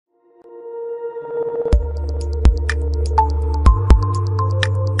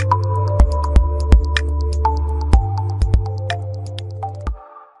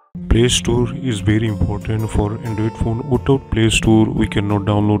Play Store is very important for Android phone. Without Play Store, we cannot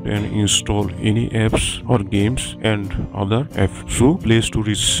download and install any apps or games and other apps. So Play Store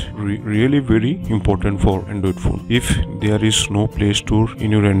is really very important for Android phone. If there is no Play Store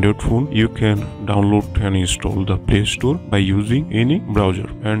in your Android phone, you can download and install the Play Store by using any browser.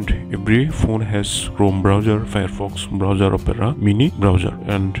 And every phone has Chrome browser, Firefox browser, Opera mini browser.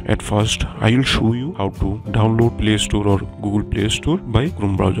 And at first I will show you how to download Play Store or Google Play Store by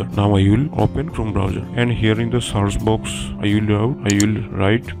Chrome browser. Now I will open Chrome browser, and here in the search box I will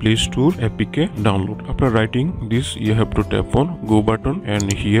write Play Store APK download. After writing this, you have to tap on go button,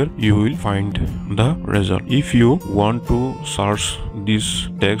 and here you will find the result. If you want to search this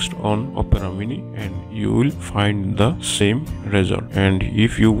text on Opera Mini, and you will find the same result. And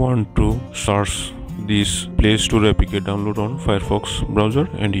if you want to search this Play Store APK download on Firefox browser,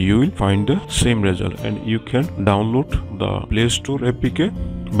 and you will find the same result. And you can download the Play Store APK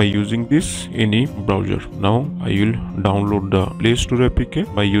by using this any browser. Now I will download the Play Store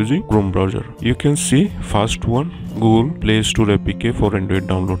APK by using Chrome browser. You can see first one, Google Play Store APK for Android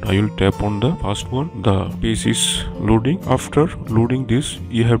download. I will tap on the first one. The page is loading. After loading this,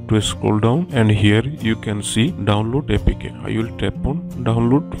 you have to scroll down, and here you can see download APK. I will tap on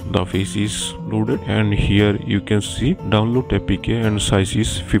download. The page is loaded, and here you can see download APK, and size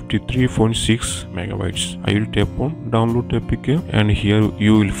is 53.6 megabytes. I will tap on download APK, and here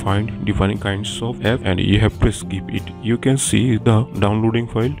you will find different kinds of app, and you have to skip it. You can see the downloading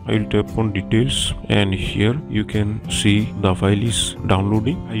file. I will tap on details, and here you can see the file is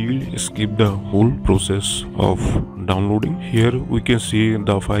downloading. I will skip the whole process of downloading. Here we can see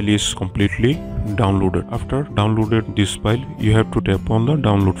the file is completely downloaded. After downloaded this file, you have to tap on the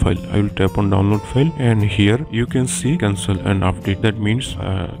download file. I will tap on download file, and here you can see cancel and update. That means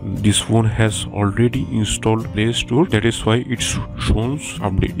this phone has already installed Play Store. That is why it shows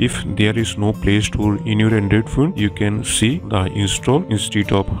update. If there is no Play Store in your Android phone, you can see the install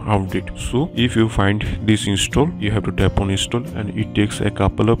instead of update. So if you find this install, you have to tap on install, and it takes a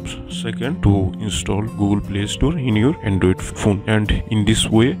couple of seconds to install Google Play Store in your Android phone. And in this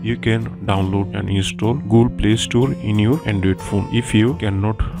way you can download and install Google Play Store in your Android phone. If you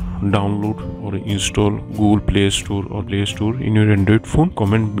cannot download or install Google Play Store or Play Store in your Android phone,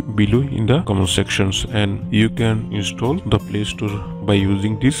 comment below in the comment sections, and you can install the Play Store by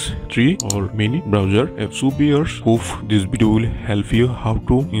using this 3 or many browser apps. So viewers, hope this video will help you how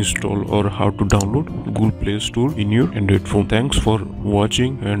to install or how to download Google Play Store in your Android phone. Thanks for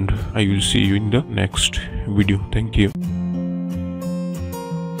watching, and I will see you in the next video. Thank you.